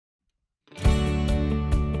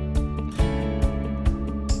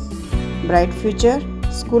bright future,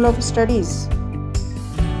 School of Studies.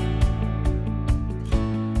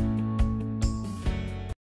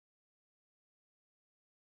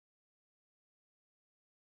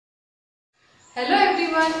 Hello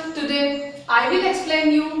everyone, today I will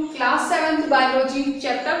explain you class 7th biology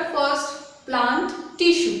chapter 1st plant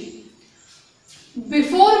tissue.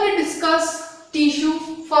 Before we discuss tissue,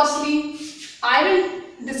 firstly I will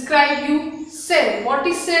describe you cell. What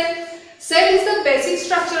is cell? Cell is the basic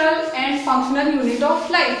structural and functional unit of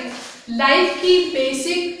life. Life की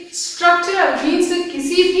basic structural means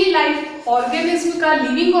किसी भी life organism का,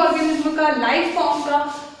 living organism का, life form का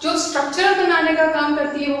जो structure बनाने का काम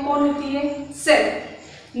करती है वो कौन होती है?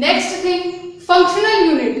 Cell. Next thing, functional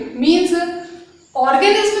unit means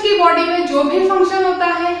organism की बॉडी में जो भी फंक्शन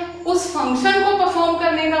होता है उस फंक्शन को परफॉर्म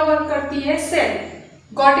करने का वर्क करती है cell.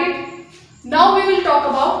 Got it? Now we will talk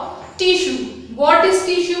about tissue. What is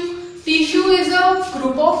tissue? Tissue is a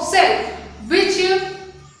group of cell which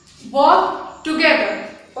work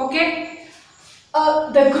together. Okay,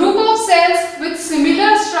 the group of sales with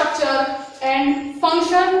similar structure and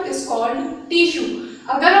function is called tissue.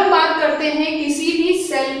 अगर हम बात करते हैं किसी भी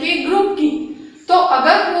cell के group की, तो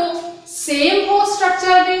अगर वो सेम हो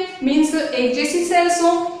स्ट्रक्चर में मींस एक जैसी सेल्स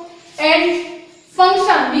हो, एंड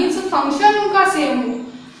फंक्शन मींस फंक्शन उनका सेम हो,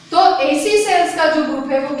 तो ऐसी सेल्स का जो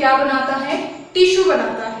ग्रुप है वो क्या बनाता है? टिश्यू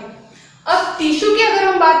बनाता है। अब टिश्यू की अगर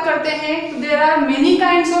हम बात करते हैं तो there are many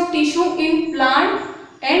kinds of tissue in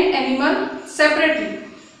plant and animal separately.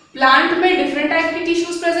 Plant में डिफरेंट टाइप की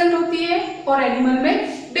टिश्यूज प्रेजेंट होती है और एनिमल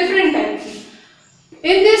में डिफरेंट टाइप की।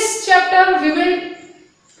 In this chapter we will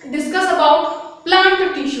discuss about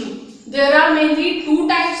plant tissue. There are mainly two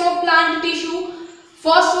types of plant tissue.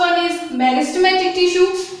 First one is meristematic tissue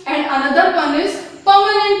and another one is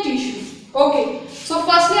permanent tissue. Okay, so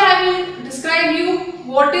firstly I will describe you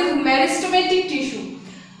what is meristematic tissue.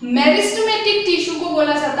 Meristematic tissue को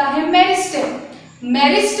बोला जाता है meristem.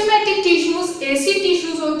 Meristematic tissues ऐसी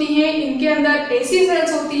tissues होती हैं, इनके अंदर ऐसी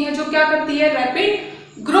सेल्स होती हैं जो क्या करती है?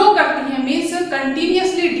 रैपिड ग्रो करती हैं, मींस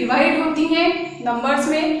कंटिन्यूअसली डिवाइड होती हैं नंबर्स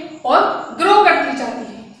में और ग्रो करती जाती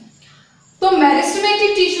हैं। तो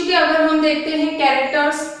मेरिस्टेमेटिक टिश्यू के अगर हम देखते हैं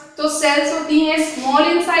कैरेक्टर्स, तो सेल्स होती हैं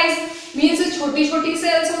स्मॉल इन साइज, मींस छोटी छोटी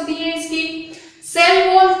सेल्स होती हैं इसकी। सेल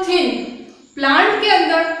वॉल थिन, प्लांट के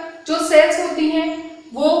अंदर जो सेल्स होती हैं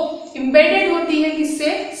वो एम्बेडेड होती है किससे?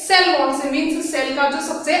 सेल वॉल से, मींस सेल का जो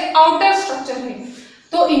सबसे आउटर स्ट्रक्चर है,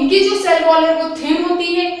 तो इनकी जो सेल वॉल है वो थिन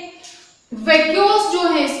होती है। वैक्यूल्स जो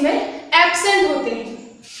है इसमें एब्सेंट होते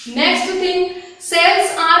हैं। Next thing,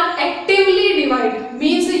 sales are actively divide,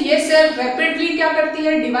 means ये सेल रैपिडली क्या करती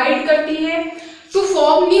है? डिवाइड करती है टू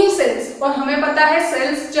फॉर्म न्यू सेल्स। और हमें पता है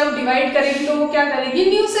सेल्स जब डिवाइड करेगी तो वो क्या करेगी?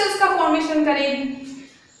 न्यू सेल्स का फॉर्मेशन करेगी।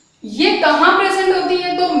 ये कहाँ प्रेजेंट होती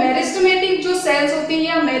है? तो मेरिस्टेमेटिक जो सेल्स होती है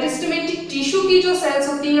या मेरिस्टेमेटिक टिश्यू की जो सेल्स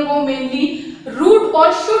होती है वो मेनली रूट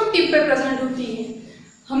और शूट टिप पे प्रेजेंट होती है।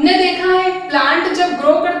 हमने देखा है प्लांट जब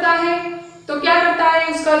ग्रो करता है तो क्या करता है?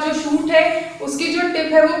 उसका जो शूट है उसकी जो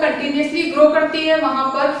टिप है वो कंटिन्यूअसली ग्रो करती है, वहां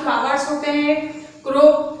पर फ्लावर्स होते हैं, ग्रो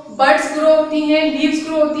बड्स ग्रो होती हैं, लीव्स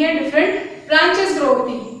ग्रो होती हैं, डिफरेंट ब्रांचेस ग्रो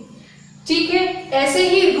होती हैं। ठीक है, ऐसे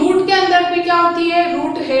ही रूट के अंदर भी क्या होती है?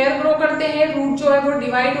 रूट हेयर ग्रो करते हैं, रूट जो है वो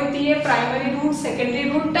डिवाइड होती है primary root, secondary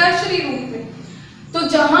root, tertiary root में। तो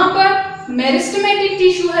जहां पर मेरिस्टेमेटिक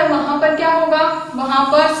टिश्यू है वहां पर क्या होगा? वहां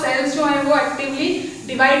पर सेल्स जो है वो एक्टिवली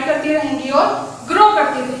डिवाइड करती रहेंगी और ग्रो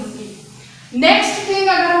करती रहेंगी। नेक्स्ट थिंग,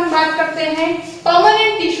 अगर हम बात करते हैं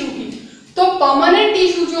परमानेंट टिश्यू की, तो परमानेंट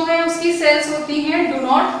टिश्यू जो है उसकी सेल्स होती हैं डू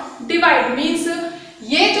नॉट डिवाइड, मींस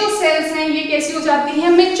ये जो सेल्स हैं ये कैसी हो जाती हैं?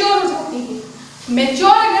 मैच्योर हो जाती हैं।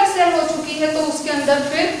 मैच्योर अगर सेल हो चुकी है तो उसके अंदर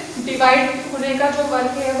फिर डिवाइड होने का जो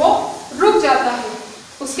वर्क है वो रुक जाता है।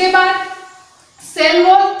 उसके बाद सेल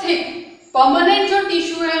वॉल थिक, परमानेंट जो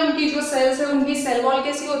टिश्यू है उनकी जो सेल्स है उनकी सेल वॉल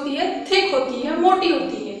कैसी होती है? थिक होती है, मोटी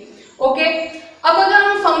होती है। ओके, अब अगर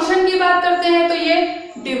हम फंक्शन की बात करते हैं तो ये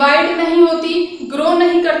डिवाइड नहीं होती, ग्रो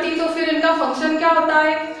नहीं करती, तो फिर इनका फंक्शन क्या होता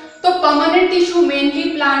है? तो परमानेंट टिश्यू मेनली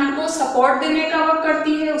प्लांट को सपोर्ट देने का वर्क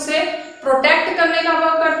करती है, उसे प्रोटेक्ट करने का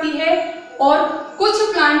वर्क करती है, और कुछ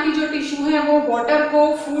प्लांट की जो टिश्यू है वो वाटर को,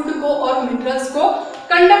 फूड को और मिनरल्स को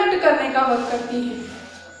कंडक्ट करने का वर्क करती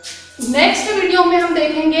है। नेक्स्ट वीडियो में हम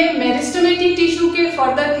देखेंगे मेरिस्टेमेटिक टिश्यू के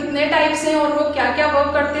फर्दर कितने टाइप्स हैं और वो क्या क्या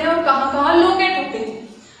वर्क करते हैं और कहाँ कहाँ लोकेट होते हैं।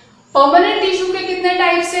 परमानेंट टिश्यू के कितने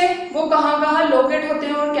टाइप्स हैं, वो कहाँ कहाँ लोकेट होते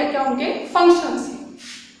हैं और क्या क्या उनके फंक्शंस।